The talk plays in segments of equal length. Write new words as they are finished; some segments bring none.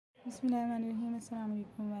Bismillahirrahmanirrahim.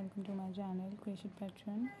 Assalamualaikum. Welcome to my channel Crochet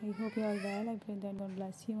Pattern. I hope you are well. I pray that God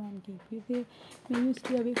bless you and keep you safe. May you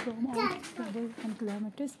stay away from all trouble and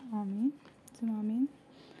calamities. Amen. Amen.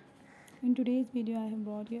 In today's video, I have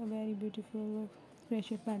brought you a very beautiful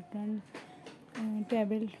crochet pattern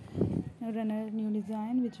table runner new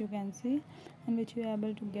design, which you can see, and which you are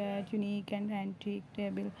able to get unique and antique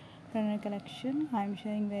table runner collection. I am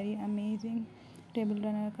sharing very amazing table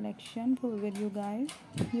runner collection with you guys.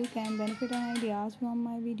 You can benefit and ideas from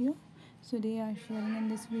my video, so they are sharing in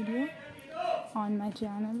this video on my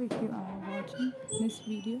channel. If you are watching this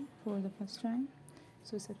video for the first time,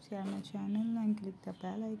 so subscribe my channel and click the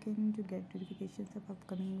bell icon to get notifications of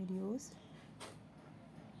upcoming videos.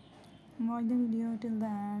 Watch the video till the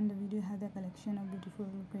end. The video has a collection of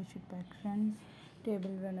beautiful crochet pattern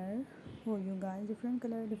table runner for you guys, different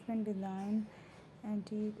color, different design,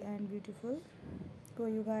 antique and beautiful for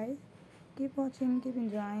you guys. Keep watching, keep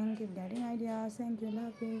enjoying, keep getting ideas. Thank you.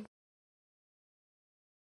 Love you.